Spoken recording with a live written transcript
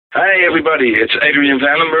Hey everybody, it's Adrian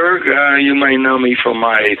Vandenberg. You may know me from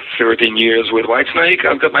my 13 years with Whitesnake.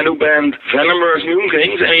 I've got my new band Vandenberg's Moon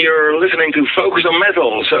Kings, and you're listening to Focus on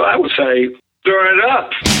Metal. So I would say, turn it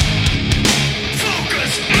up.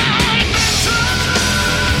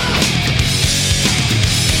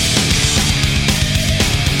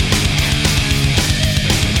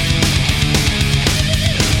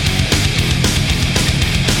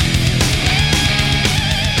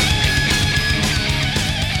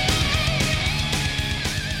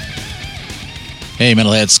 Hey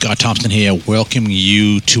Metalhead, Scott Thompson here, welcoming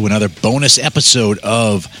you to another bonus episode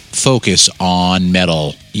of Focus on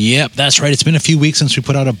Metal. Yep, that's right, it's been a few weeks since we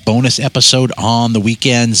put out a bonus episode on the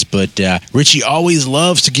weekends, but Richie always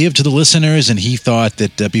loves to give to the listeners, and he thought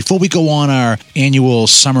that before we go on our annual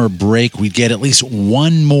summer break, we'd get at least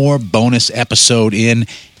one more bonus episode in,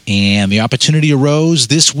 and the opportunity arose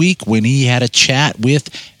this week when he had a chat with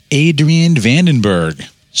Adrian Vandenberg.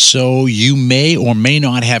 So you may or may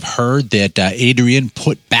not have heard that Adrian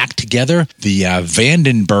put back together the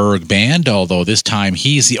Vandenberg band, although this time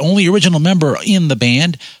he's the only original member in the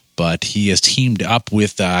band, but he has teamed up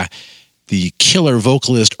with the killer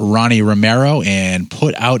vocalist Ronnie Romero and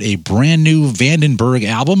put out a brand new Vandenberg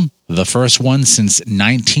album, the first one since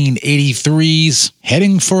 1983's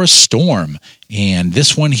Heading for a Storm. And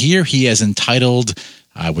this one here he has entitled,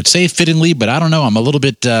 I would say fittingly, but I don't know. I'm a little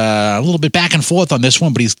bit back and forth on this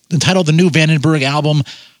one, but he's entitled the new Vandenberg album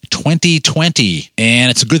 2020.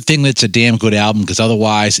 And it's a good thing that it's a damn good album, because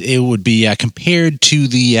otherwise it would be compared to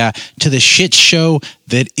the shit show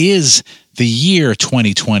that is the year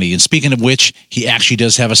 2020. And speaking of which, he actually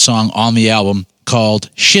does have a song on the album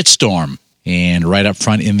called Shitstorm. And right up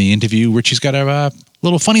front in the interview, Richie's got a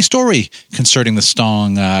little funny story concerning the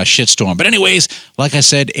song Shitstorm. But anyways, like I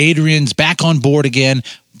said, Adrian's back on board again,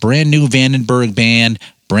 brand new Vandenberg band,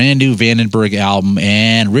 brand new Vandenberg album,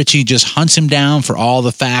 and Richie just hunts him down for all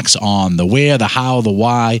the facts on the where, the how, the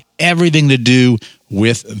why, everything to do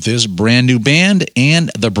with this brand new band and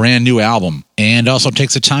the brand new album. And also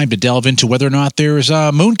takes the time to delve into whether or not there's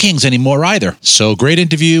Moon Kings anymore either. So great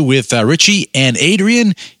interview with Richie and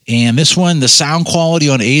Adrian. And this one, the sound quality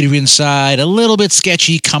on Adrian's side, a little bit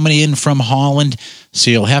sketchy coming in from Holland. So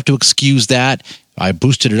you'll have to excuse that. I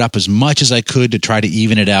boosted it up as much as I could to try to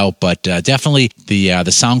even it out, but definitely the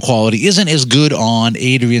sound quality isn't as good on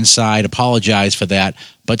Adrian's side. Apologize for that.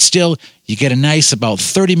 But still, you get a nice about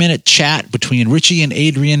 30-minute chat between Richie and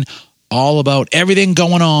Adrian, all about everything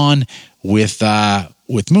going on with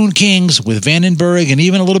Moon Kings, with Vandenberg, and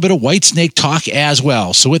even a little bit of Whitesnake talk as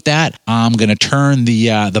well. So with that, I'm going to turn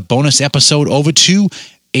the bonus episode over to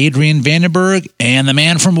Adrian Vandenberg and the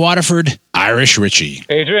man from Waterford, Irish Richie.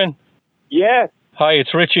 Adrian? Yeah. Hi,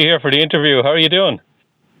 it's Richie here for the interview. How are you doing?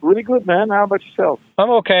 Really good, man. How about yourself?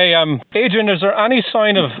 I'm okay. Adrian, is there any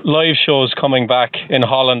sign of live shows coming back in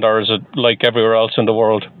Holland, or is it like everywhere else in the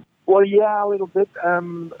world? Well, yeah, a little bit.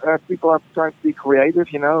 People are trying to be creative,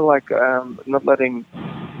 like not letting,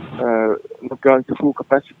 not going to full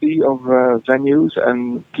capacity of venues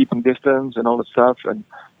and keeping distance and all that stuff. And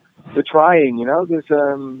they're trying, There's,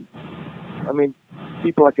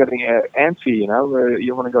 people are getting antsy,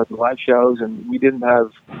 you want to go to live shows, and we didn't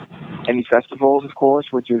have any festivals, of course,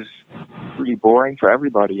 which is really boring for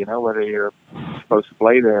everybody, whether you're supposed to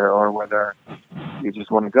play there or whether you just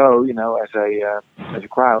want to go, as a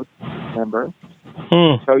crowd member.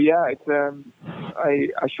 So yeah, it's I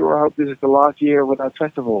sure hope this is the last year without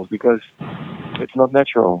festivals, because it's not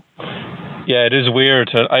natural. Yeah, it is weird.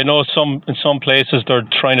 I know in some places they're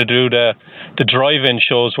trying to do the drive-in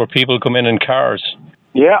shows where people come in cars.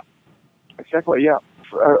 Yeah, exactly. Yeah,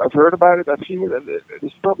 I've heard about it. I've seen it.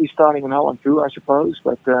 It's probably starting in Holland too, I suppose.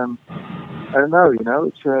 But I don't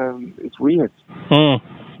know. It's weird.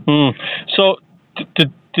 So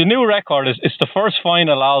the new record it's the first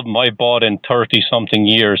vinyl album I bought in 30-something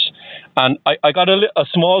years, and I got a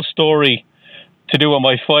small story to do with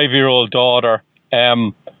my 5-year-old daughter.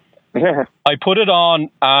 I put it on,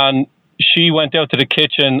 and she went out to the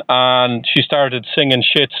kitchen and she started singing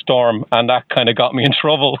Shitstorm, and that kind of got me in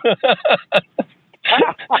trouble. I've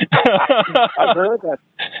heard that.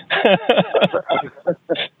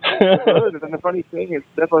 I've heard it. And the funny thing is,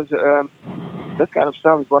 that was that kind of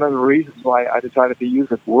stuff is one of the reasons why I decided to use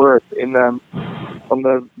that word on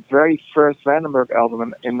the very first Vandenberg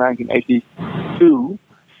album in 1982.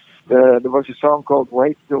 There was a song called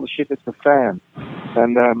 "Wait Till the Shit Hits the Fan,"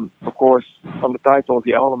 and of course, on the title of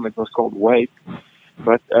the album, it was called "Wait."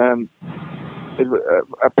 But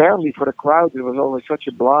apparently, for the crowd, it was always such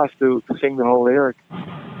a blast to sing the whole lyric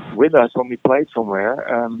with us when we played somewhere.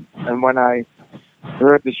 And when I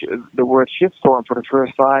heard the word shitstorm for the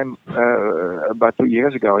first time about 2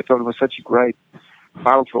 years ago, I thought it was such a great,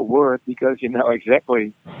 powerful word because you know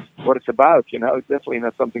exactly what it's about. You know, it's definitely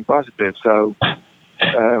not something positive. So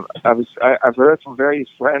I've heard from various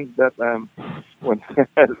friends that when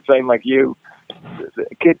same like you,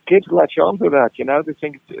 kids latch onto that. You know, they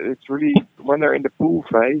think it's really when they're in the pool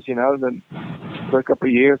phase. You know, then for a couple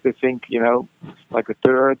of years they think like a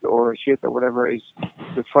turd or a shit or whatever is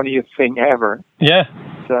the funniest thing ever. Yeah.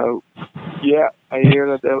 So, yeah, I hear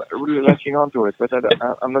that they're really latching onto it, but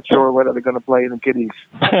I'm not sure whether they're going to play it in kiddies.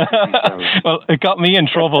 Well, it got me in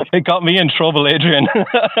trouble. It got me in trouble, Adrian.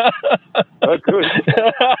 Oh, good.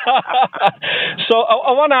 So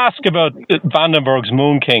I want to ask about Vandenberg's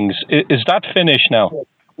Moon Kings. Is that finished now?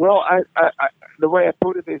 Well, I the way I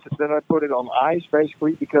put it is that I put it on ice,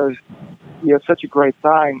 basically, because he had such a great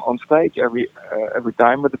time on stage every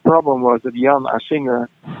time. But the problem was that Jan, our singer,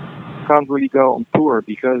 can't really go on tour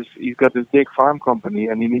because he's got this big farm company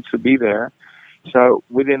and he needs to be there. So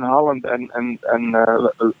within Holland and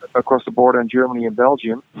across the border in Germany and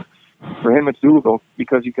Belgium, for him it's doable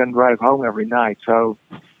because he can drive home every night. So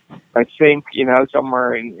I think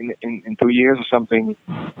somewhere in 2 years or something,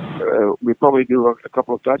 we probably do a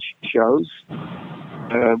couple of Dutch shows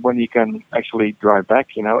when he can actually drive back.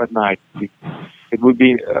 At night. It would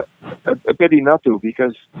be a pity not to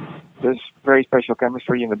because there's very special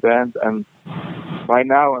chemistry in the band, and by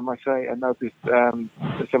now I must say I noticed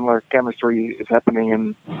a similar chemistry is happening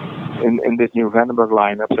in this new Vandenberg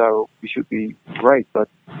lineup. So we should be great, but.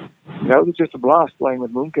 It's just a blast playing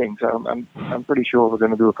with Moon Kings. So I'm pretty sure we're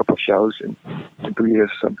going to do a couple of shows in 2 years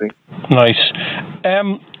or something. Nice.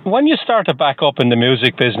 When you started back up in the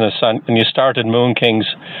music business and you started Moon Kings,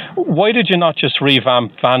 why did you not just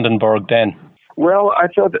revamp Vandenberg then? Well, I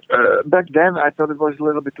thought back then I thought it was a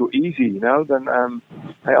little bit too easy. Then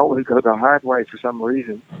I always go the hard way for some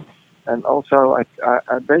reason. And also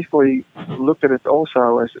I basically looked at it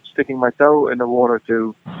also as sticking my toe in the water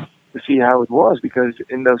to see how it was, because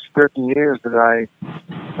in those 13 years that I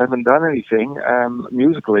haven't done anything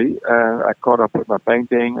musically, I caught up with my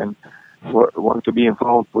painting and wanted to be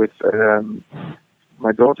involved with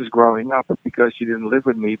my daughter's growing up because she didn't live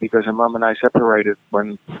with me because her mom and I separated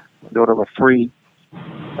when my daughter was 3,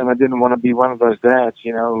 and I didn't want to be one of those dads,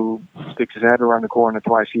 who sticks his head around the corner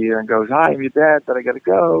twice a year and goes, "Hi, I'm your dad, but I gotta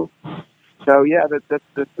go." So yeah,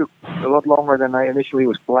 that took a lot longer than I initially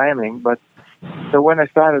was planning, but. So when I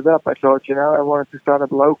started up, I thought, I wanted to start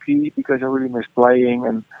up low-key because I really miss playing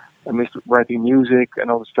and I miss writing music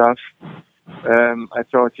and all the stuff. I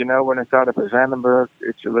thought, when I started up as Vandenberg,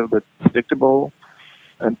 it's a little bit predictable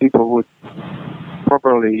and people would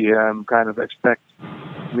properly kind of expect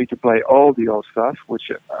me to play all the old stuff,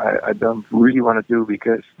 which I don't really want to do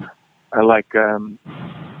because I like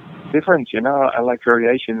difference, I like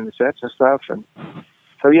variation in the sets and stuff. And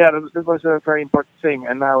so, yeah, that was a very important thing,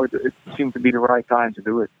 and now it seemed to be the right time to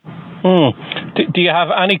do it. Do you have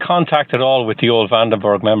any contact at all with the old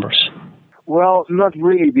Vandenberg members? Well, not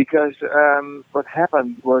really, because what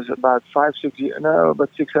happened was about 6,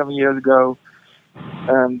 7 years ago,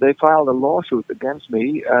 they filed a lawsuit against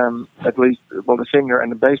me, at least, the singer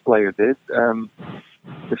and the bass player did.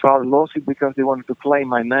 They filed a lawsuit because they wanted to claim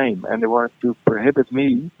my name, and they wanted to prohibit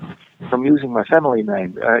me from using my family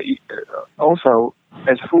name. Also,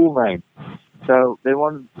 as full name. So they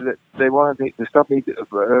wanted to stop me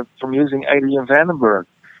from using Adrian Vandenberg,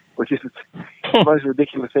 which is the most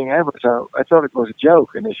ridiculous thing ever. So I thought it was a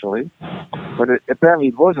joke initially, but apparently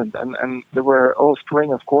it wasn't. And there were all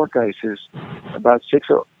string of court cases, about 6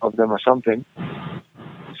 of them or something.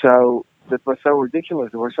 So that was so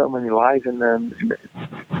ridiculous. There were so many lies in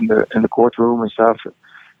the courtroom and stuff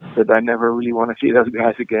that I never really want to see those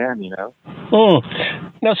guys again,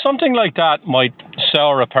 Now, something like that might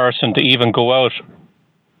sour a person to even go out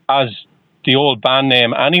as the old band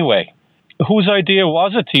name anyway. Whose idea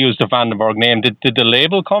was it to use the Vandenberg name? Did the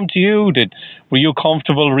label come to you? Were you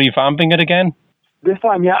comfortable revamping it again? This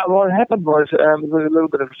time, yeah. What happened was, it was a little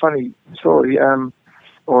bit of a funny story,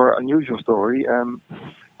 or unusual story.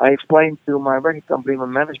 I explained to my record company, my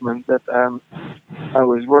management, that I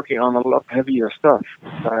was working on a lot heavier stuff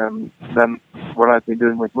than what I've been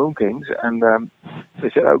doing with Moon Kings, and they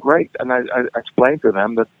said, "Oh, great!" And I explained to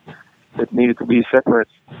them that it needed to be a separate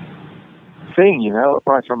thing,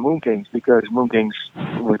 apart from Moon Kings, because Moon Kings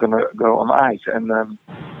was going to go on ice. And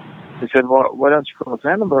they said, "Well, why don't you call it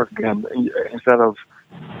Vandenberg again instead of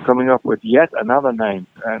coming up with yet another name?"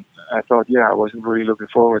 And I thought, yeah, I wasn't really looking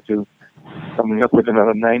forward to coming up with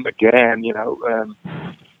another name again,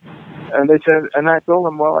 And they said, and I told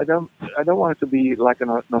them, well, I don't I don't want it to be like a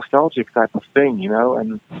nostalgic type of thing, you know.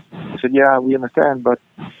 And I said, yeah, we understand, but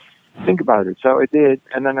think about it. So I did,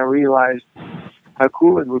 and then I realized how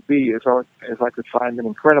cool it would be if I could find an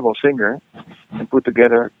incredible singer and put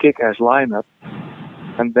together a kick-ass lineup,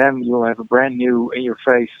 and then you'll have a brand new,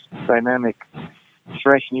 in-your-face, dynamic,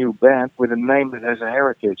 fresh new band with a name that has a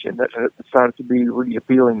heritage, and that started to be really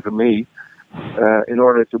appealing for me in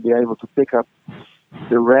order to be able to pick up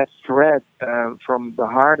the red thread from the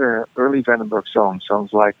harder early Vandenberg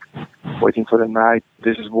songs like Waiting for the Night,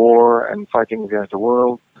 This Is War, and Fighting Against the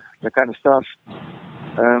World, that kind of stuff.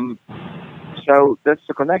 So that's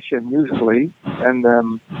the connection musically, and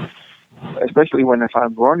especially when I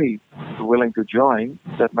found Ronnie willing to join,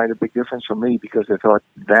 that made a big difference for me, because I thought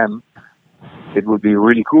then it would be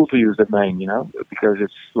really cool to use that name, you know, because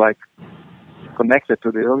it's like connected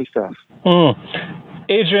to the early stuff.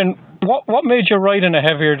 Adrian, what made you write in a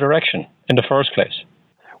heavier direction in the first place?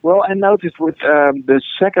 Well, I noticed with the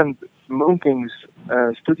second Moon Kings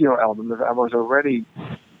studio album that I was already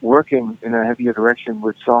working in a heavier direction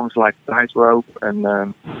with songs like Tightrope and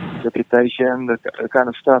Reputation. The kind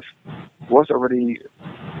of stuff was already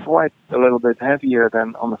quite a little bit heavier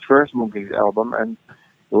than on the first Moon Kings album, and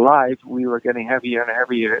live we were getting heavier and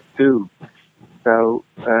heavier too. So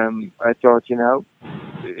I thought, you know,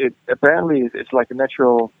 apparently it's like a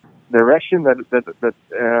natural direction that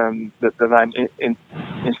I'm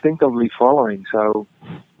instinctively following. So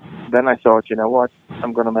then I thought, you know what,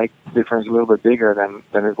 I'm going to make the difference a little bit bigger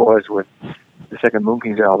than it was with the second Moon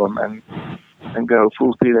Kings album, and go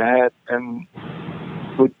full speed ahead and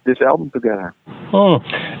put this album together.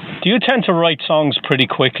 Do you tend to write songs pretty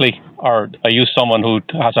quickly, or are you someone who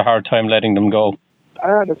has a hard time letting them go?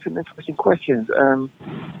 That's an interesting question.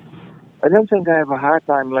 I don't think I have a hard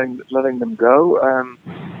time letting them go.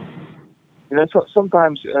 You know,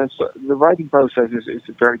 sometimes the writing process is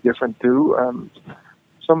very different too.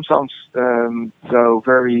 Some songs go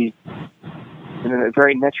in a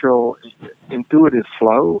very natural, intuitive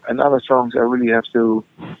flow, and other songs I really have to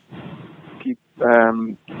keep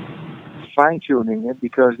fine-tuning it,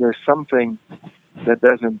 because there's something that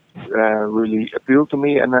doesn't really appeal to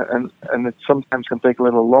me, and it sometimes can take a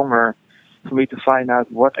little longer for me to find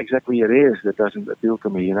out what exactly it is that doesn't appeal to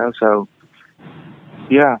me, you know. So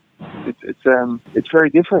yeah, it's very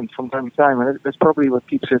different from time to time, and that's probably what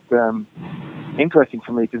keeps it interesting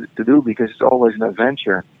for me to do, because it's always an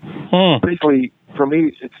adventure. Basically, for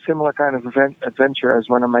me, it's a similar kind of adventure as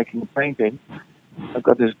when I'm making a painting. I've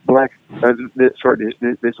got this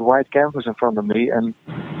this white canvas in front of me, and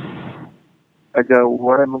I go,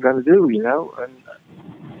 what am I going to do, you know? And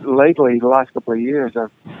lately, the last couple of years,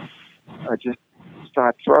 I just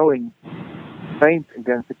start throwing paint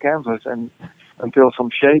against the canvas and until some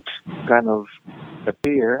shapes kind of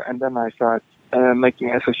appear, and then I start making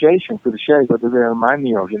associations to the shape that they remind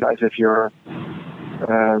me of, you know, as if you're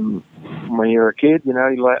when you're a kid, you know,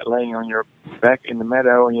 you're laying on your back in the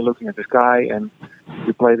meadow and you're looking at the sky, and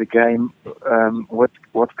you play the game.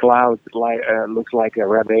 What cloud looks like a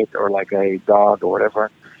rabbit or like a dog or whatever.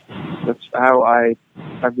 That's how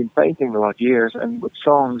I've been painting the last years, and with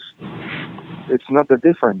songs, it's not that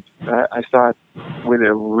different. I start with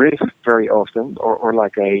a riff very often, or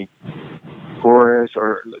like a chorus,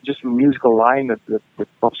 or just a musical line that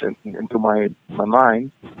pops into my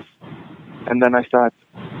mind, and then I start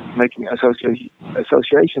making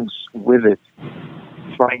associations with it,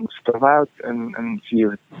 trying stuff out, and see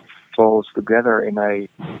if it falls together in a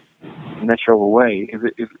natural way.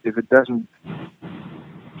 If it doesn't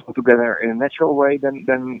fall together in a natural way, then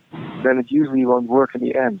it usually won't work in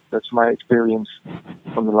the end. That's my experience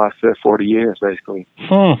from the last 40 years, basically.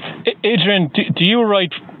 Adrian, do you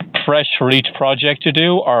write fresh for each project you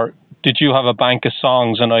do, or did you have a bank of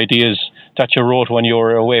songs and ideas that you wrote when you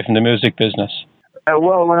were away from the music business?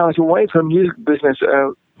 Well, when I was away from the music business,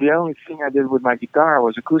 the only thing I did with my guitar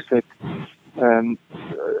was acoustic,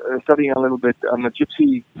 studying a little bit on the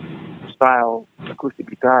gypsy style acoustic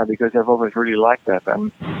guitar, because I've always really liked that,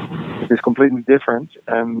 and it is completely different.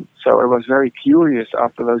 And so I was very curious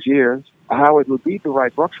after those years how it would be to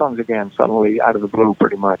write rock songs again, suddenly out of the blue,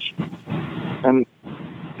 pretty much. And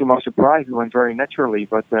to my surprise, it went very naturally.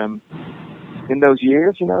 But in those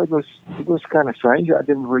years, you know, it was kind of strange. I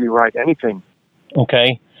didn't really write anything.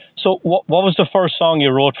 Okay. So what was the first song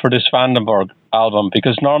you wrote for this Vandenberg album?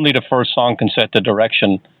 Because normally the first song can set the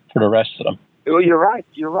direction for the rest of them. Well, you're right.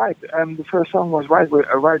 The first song was Ride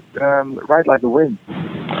Like the Wind.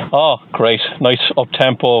 Oh, great. Nice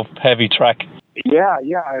up-tempo, heavy track. Yeah.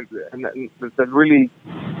 And that really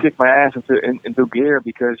kicked my ass into gear,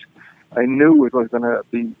 because I knew it was gonna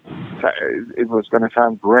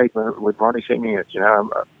sound great with Ronnie singing it. You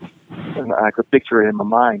know, and I could picture it in my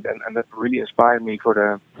mind, and that really inspired me for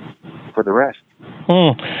the rest.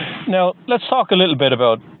 Now let's talk a little bit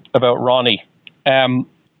about Ronnie.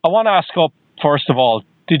 I want to ask up first of all,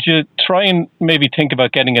 did you try and maybe think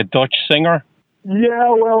about getting a Dutch singer?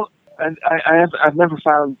 Yeah, well, and I've never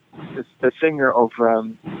found a singer of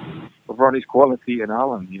Ronnie's quality in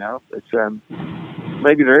Holland. You know, it's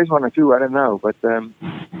maybe there is one or two, I don't know, but the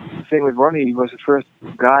thing with Ronnie, he was the first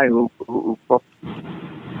guy who popped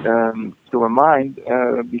to my mind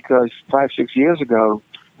because 5-6 years ago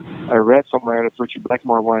I read somewhere that Richard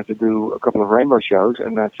Blackmore wanted to do a couple of Rainbow shows,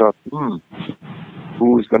 and I thought,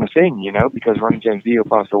 who's going to sing, you know, because Ronnie James Dio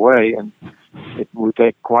passed away, and it would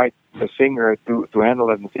take quite a singer to handle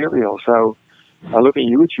that material. So I looked at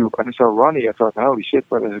YouTube and I saw Ronnie. I thought, holy shit,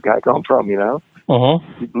 where does this guy come from, you know?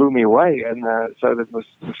 He blew me away, and so that was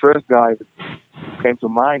the first guy that came to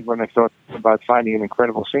mind when I thought about finding an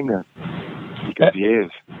incredible singer, because he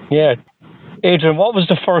is. Yeah. Adrian, what was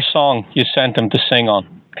the first song you sent him to sing on?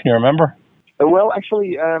 Can you remember? Well,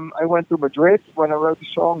 actually, I went to Madrid when I wrote the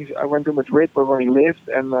songs. I went to Madrid where he lived,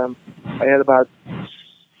 and I had about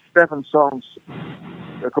 7 songs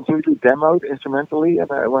completely demoed instrumentally. And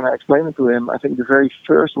when I explained it to him, I think the very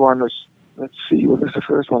first one was, let's see, what was the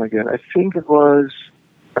first one again? I think it was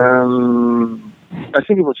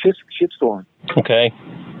Shitstorm. Okay.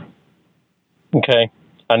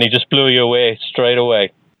 And he just blew you away straight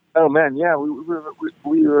away. Oh man, yeah,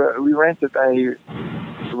 we rented a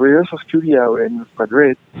rehearsal studio in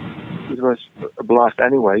Madrid. It was a blast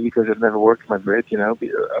anyway because I've never worked in Madrid, you know,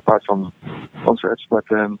 apart from concerts. But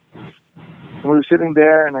we were sitting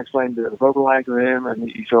there, and I explained the vocal line to him, and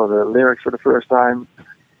he saw the lyrics for the first time.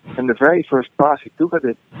 And the very first pass he took at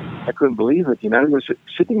it, I couldn't believe it. You know, he was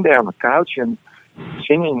sitting there on the couch and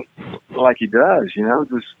singing like he does. You know,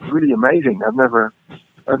 it was really amazing. I've never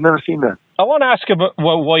seen that. I want to ask about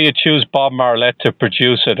why you choose Bob Marlette to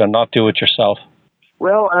produce it and not do it yourself.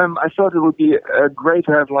 Well, I thought it would be great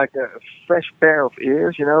to have like a fresh pair of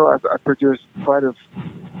ears. You know, I produced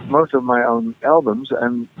most of my own albums,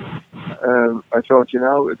 and I thought, you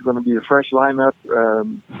know, it's going to be a fresh lineup.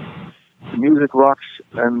 The music rocks,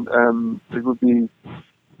 and it would be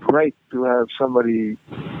great to have somebody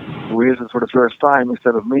who hears it for the first time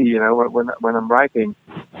instead of me. You know, when I'm writing,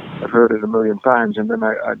 I've heard it a million times, and then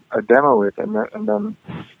I demo it, and then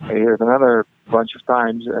I hear it another bunch of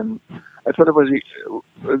times, and I thought it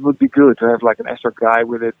would be good to have like an extra guy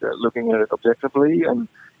with it, looking at it objectively, and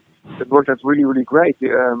it worked out really, really great. He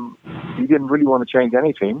didn't really want to change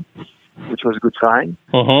anything, which was a good sign.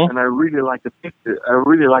 And I really liked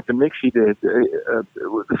the mix he did.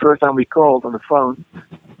 The first time we called on the phone,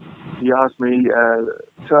 he asked me,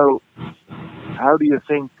 "So, how do you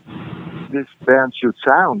think this band should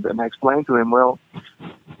sound?" And I explained to him, well,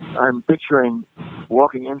 I'm picturing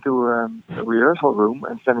walking into a rehearsal room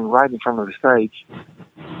and standing right in front of the stage,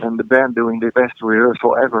 and the band doing the best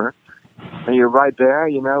rehearsal ever. And you're right there,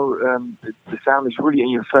 you know, the sound is really in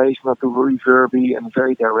your face, not too reverby, and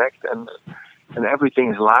very direct, and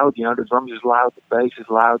everything is loud, you know, the drums is loud, the bass is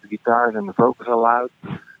loud, the guitars and the vocals are loud,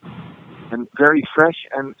 and very fresh,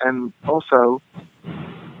 and also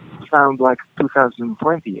sound like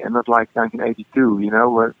 2020 and not like 1982, you know,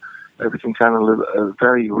 where everything sounded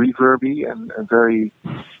very reverby and very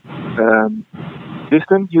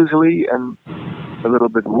distant usually, and a little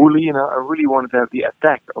bit woolly. You know, I really wanted to have the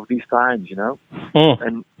attack of these times, you know,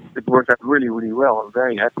 and it worked out really, really well. I'm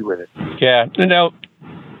very happy with it. Yeah. Now,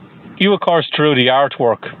 you of course drew the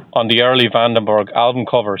artwork on the early Vandenberg album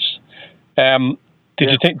covers. Did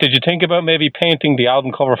you think about maybe painting the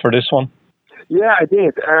album cover for this one? Yeah, I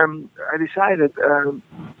did. I decided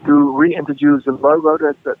to reintroduce the logo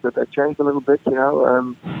that I changed a little bit, you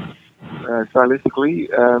know, stylistically.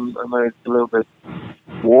 I made it a little bit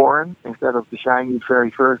worn instead of the shiny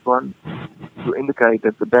very first one, to indicate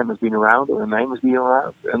that the band has been around or the name has been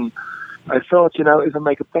around. And I thought, you know, if I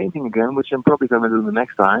make a painting again, which I'm probably going to do the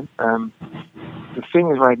next time, the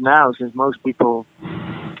thing is right now, since most people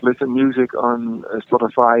listen to music on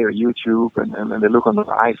Spotify or YouTube and they look on their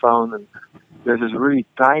iPhone, and there's this really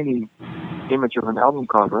tiny image of an album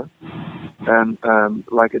cover, and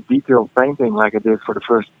like a detailed painting like I did for the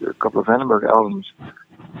first couple of Vandenberg albums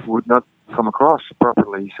would not come across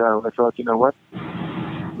properly. So I thought, you know what,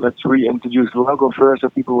 let's reintroduce the logo first so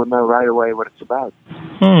people would know right away what it's about.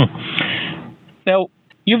 Now,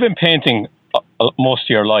 you've been painting most of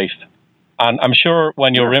your life, and I'm sure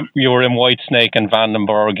when you were in Whitesnake and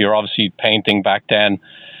Vandenberg, you're obviously painting back then.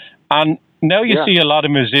 And now you see a lot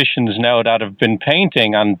of musicians now that have been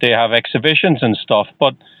painting and they have exhibitions and stuff.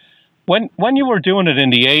 But when you were doing it in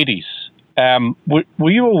the 80s,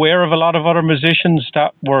 Were you aware of a lot of other musicians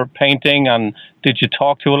that were painting, and did you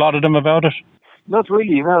talk to a lot of them about it? Not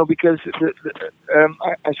really, no, because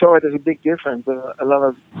I saw it as a big difference. A lot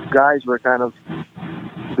of guys were kind of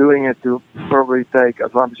doing it to probably take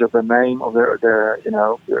advantage of their name, or their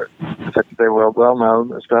the fact that they were well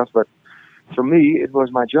known and stuff. But for me, it was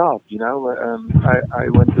my job. I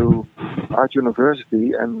went to art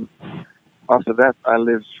university, and after that, I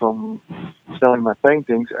lived from selling my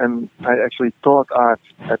paintings, and I actually taught art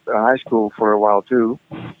at a high school for a while too.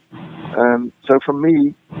 So for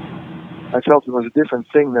me, I felt it was a different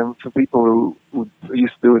thing than for people who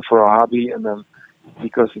used to do it for a hobby, and then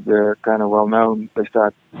because they're kind of well known, they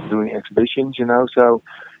start doing exhibitions. So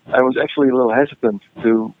I was actually a little hesitant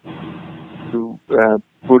to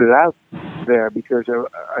put it out there, because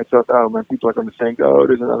I thought, oh man, people are going to think, oh,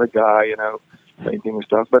 there's another guy, painting and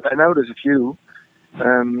stuff. But I know there's a few.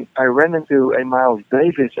 I ran into a Miles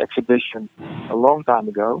Davis exhibition a long time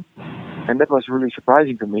ago, and that was really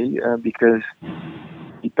surprising to me, because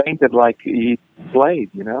he painted like he played,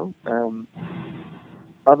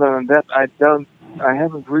 Other than that, I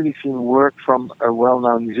haven't really seen work from a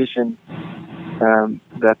well-known musician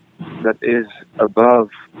that is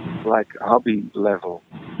above like hobby level.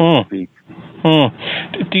 Do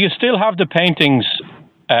you still have the paintings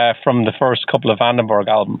from the first couple of Vandenberg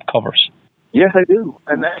album covers? Yes, I do.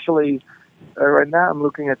 And actually, right now I'm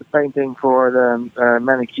looking at the painting for the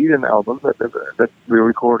Manic Eden album that we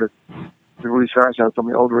recorded. The release out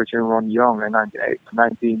Tommy Aldrich and Ron Young in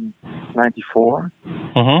 1994.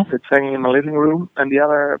 It's hanging in my living room, and the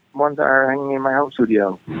other ones are hanging in my home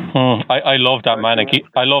studio. I love that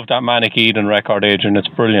Manic Eden record, Adrian. It's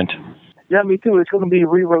brilliant. Yeah, me too. It's going to be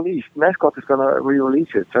re-released. Mascot is going to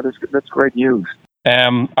re-release it, so that's great news.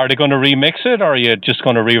 Are they going to remix it, or are you just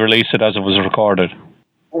going to re-release it as it was recorded?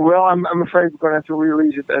 Well, I'm afraid we're going to have to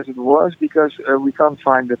re-release it as it was, because we can't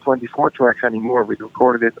find the 24 tracks anymore. We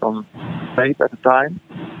recorded it on tape at the time.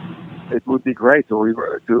 It would be great to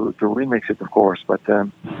remix it, of course, but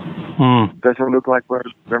doesn't look like we're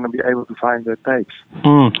going to be able to find the tapes.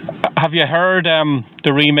 Have you heard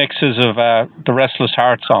the remixes of the Restless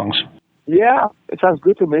Heart songs? Yeah, it sounds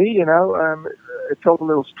good to me. It felt a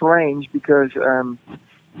little strange because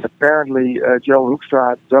apparently Joel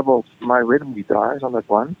Hoekstra doubled my rhythm guitars on that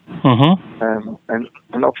one, and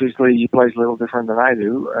obviously he plays a little different than I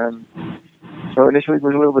do. So initially it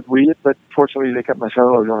was a little bit weird, but fortunately they kept my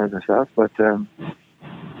solos on it and stuff. But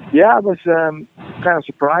yeah, I was kind of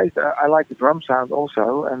surprised. I like the drum sound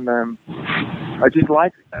also, and I just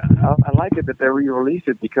like it that they re-released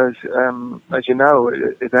it, because as you know,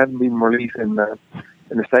 it hadn't been released in the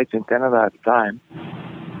States and Canada at the time.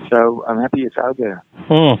 So I'm happy it's out there.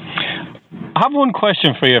 I have one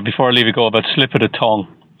question for you before I leave you go about Slip of the Tongue.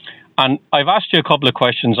 And I've asked you a couple of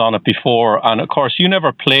questions on it before, and of course you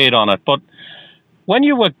never played on it, but when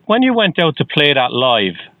you went out to play that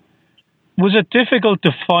live, was it difficult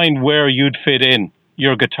to find where you'd fit in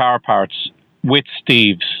your guitar parts with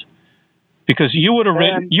Steve's? Because you would have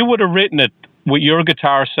written it with your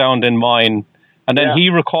guitar sound in mind, and then he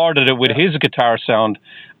recorded it with his guitar sound,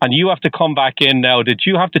 and you have to come back in now. Did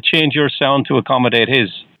you have to change your sound to accommodate his?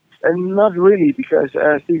 And not really, because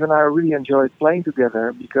Steve and I really enjoyed playing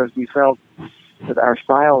together, because we felt that our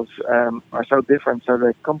styles are so different, so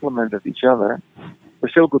they complemented each other. We're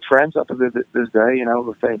still good friends up to this day,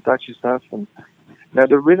 we stay in touch and stuff. And now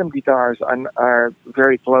the rhythm guitars are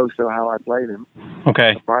very close to how I play them.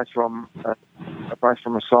 Okay. Apart from a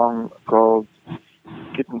song called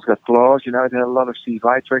Kitten's Got Claws, it had a lot of Steve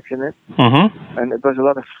Vai tricks in it. And it was a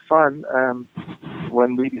lot of fun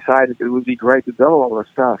when we decided it would be great to double all that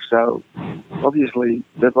stuff. So obviously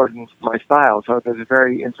that wasn't my style, so it was a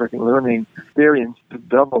very interesting learning experience to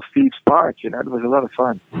double Steve's parts. It was a lot of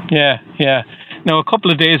fun. Yeah. Now, a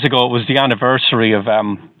couple of days ago, it was the anniversary of, I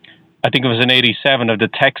think it was in '87, of the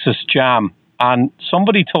Texas Jam, and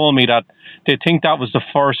somebody told me that they think that was the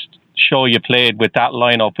first show you played with that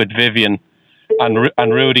lineup with Vivian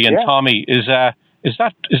and Rudy and Tommy. Is that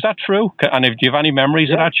true? And do you have any memories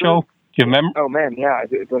of that show? Do you remember? Oh man, yeah,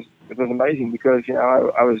 it was amazing, because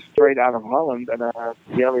I was straight out of Holland, and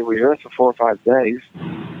we only rehearsed for 4 or 5 days,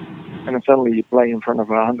 and then suddenly you play in front of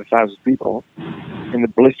 100,000 people in the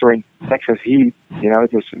blistering Texas heat.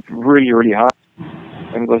 It was really, really hot,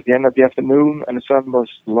 and it was the end of the afternoon, and the sun was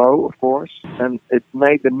low, of course, and it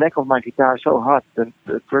made the neck of my guitar so hot that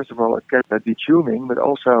first of all it kept detuning, but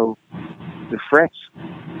also the frets,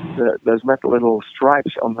 those metal little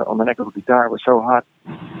stripes on the neck of the guitar were so hot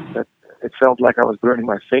that it felt like I was burning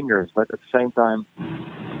my fingers. But at the same time,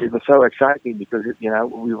 it was so exciting, because we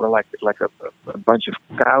were like a bunch of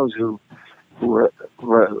cows who were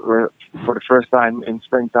for the first time in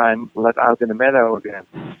springtime let out in the meadow again.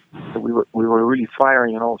 So we were really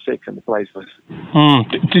firing on all six, and the place was.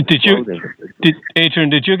 Adrian?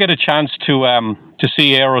 Did you get a chance to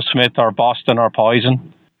see Aerosmith or Boston or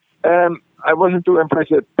Poison? I wasn't too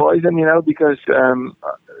impressed with Poison, because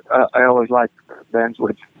I always liked bands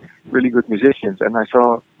with really good musicians, and I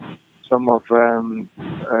saw some of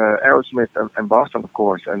Aerosmith and Boston, of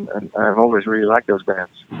course, and I've always really liked those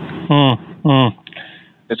bands.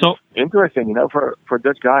 It's so interesting, for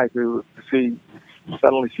Dutch guys to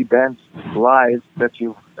suddenly see bands live that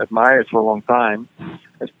you've admired for a long time,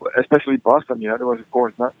 especially Boston. There was, of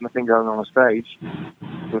course, nothing going on stage.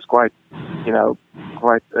 It was quite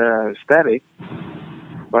static,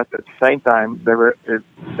 but at the same time they were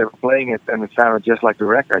playing it, and it sounded just like the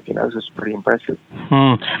record. So it's pretty impressive.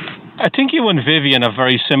 I think you and Vivian have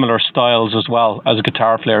very similar styles as well as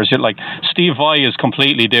guitar players. Like Steve Vai is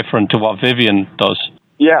completely different to what Vivian does.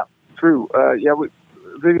 Yeah, true.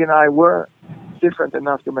 Vivian and I were different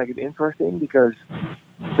enough to make it interesting, because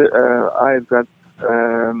I've got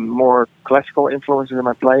more classical influences in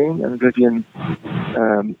my playing, and Vivian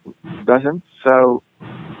doesn't. So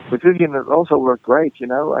with Vivian, it also worked great.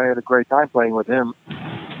 I had a great time playing with him,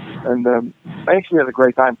 and I actually had a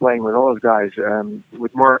great time playing with all those guys.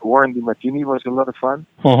 With Warren DeMartini was a lot of fun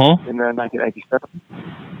in 1987.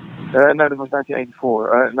 No, that was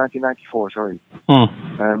 1994. Sorry.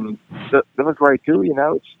 That was great too.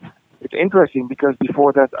 It's interesting, because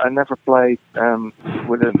before that I never played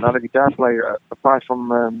with another guitar player apart from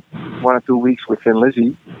 1 or 2 weeks with Thin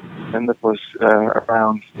Lizzy, and that was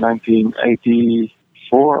around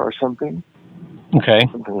 1984 or something. Okay.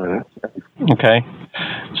 Something like that. Okay.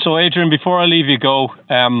 So Adrian, before I leave you go,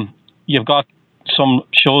 you've got some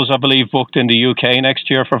shows, I believe, booked in the UK next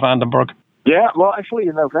year for Vandenberg. Yeah, well, actually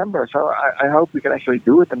in November, so I hope we can actually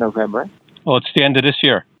do it in November. Oh, it's the end of this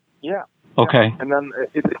year? Yeah. Okay. Yeah. And then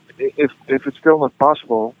if it's still not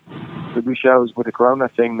possible to do shows with the Corona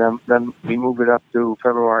thing, then we move it up to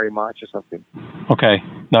February, March or something. Okay,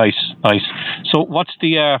 nice. So what's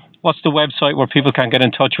the website where people can get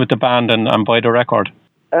in touch with the band and buy the record?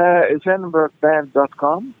 It's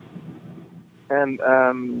VandenbergBand.com. And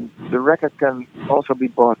the record can also be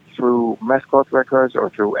bought through Mascot Records or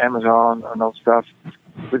through Amazon and all stuff.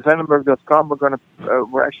 With Vandenberg.com,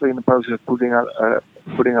 we're actually in the process of putting up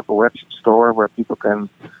a web store where people can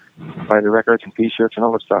buy the records and T-shirts and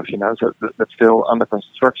all that stuff. So that's still under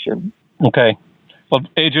construction. Okay. Well,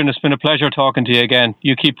 Adrian, it's been a pleasure talking to you again.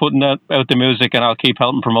 You keep putting out the music, and I'll keep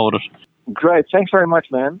helping promote it. Great. Thanks very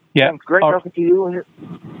much, man. Yeah. Thanks. Great talking to you.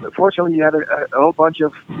 Fortunately, you had a whole bunch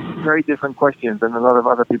of very different questions than a lot of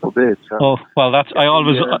other people did. So. Oh, well, I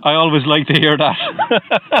always like to hear that.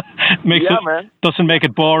 Man. Doesn't make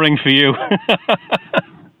it boring for you.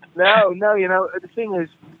 No, the thing is,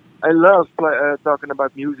 I love talking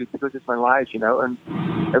about music because it's my life, and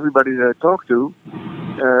everybody that I talk to,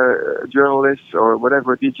 journalists or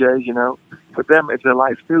whatever, DJs, for them it's their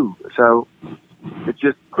life too. So it's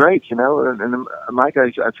just great, and in my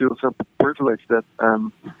case, I feel so privileged that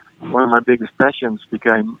one of my biggest passions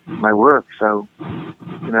became my work. So,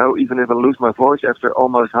 even if I lose my voice after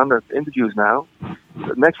almost 100 interviews now,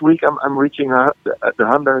 next week I'm reaching the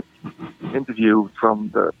 100th interview from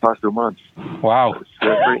the past 2 months. Wow. So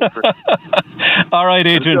all right,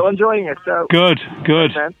 Adrian. I'm still enjoying it. So Good.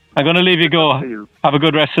 Thanks, I'm going to leave you go. Have a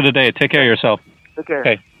good rest of the day. Take care of yourself. Take care.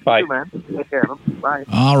 Okay. Bye. You, man. Take care. Bye.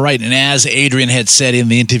 All right. And as Adrian had said in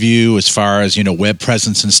the interview, as far as, web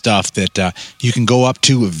presence and stuff, that you can go up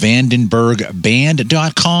to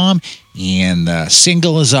vandenbergband.com, and the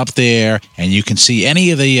single is up there, and you can see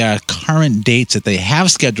any of the current dates that they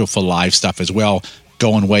have scheduled for live stuff as well,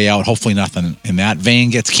 going way out. Hopefully nothing in that vein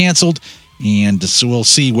gets canceled. And so we'll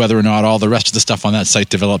see whether or not all the rest of the stuff on that site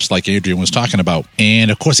develops like Adrian was talking about. And,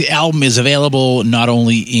 of course, the album is available not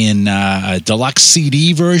only in a deluxe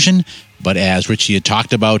CD version, but as Richie had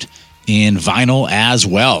talked about, in vinyl as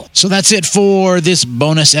well. So that's it for this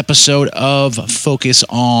bonus episode of Focus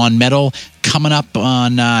on Metal. Coming up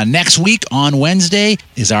on next week on Wednesday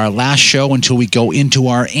is our last show until we go into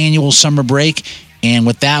our annual summer break. And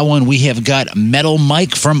with that one, we have got Metal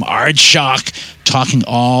Mike from Aardschok talking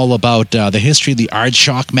all about the history of the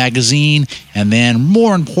Aardschok magazine. And then,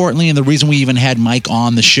 more importantly, and the reason we even had Mike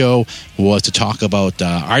on the show was to talk about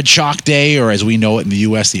Aardschok Day, or as we know it in the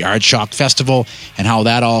U.S., the Aardschok Festival, and how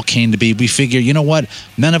that all came to be. We figure, you know what?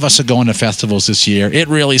 None of us are going to festivals this year. It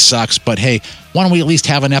really sucks. But hey, why don't we at least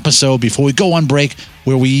have an episode before we go on break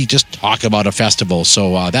where we just talk about a festival?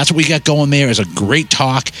 So that's what we got going there, is a great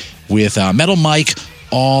talk with Metal Mike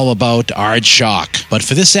all about Aardschok. But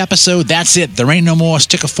for this episode, that's it. There ain't no more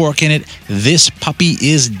stick a fork in it. This puppy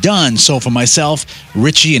is done. So for myself,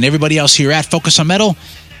 Richie, and everybody else here at Focus on Metal,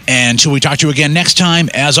 and until we talk to you again next time,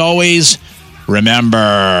 as always,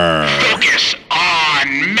 remember... Focus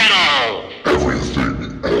on Metal!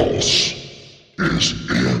 Everything else is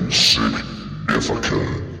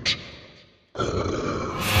insignificant.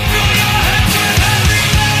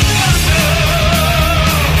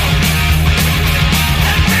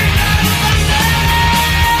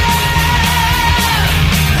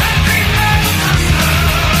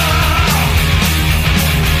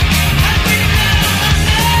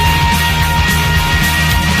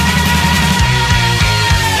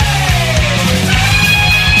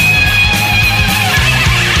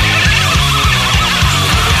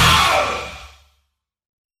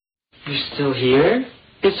 You're still here?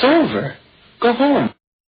 It's over. Go home.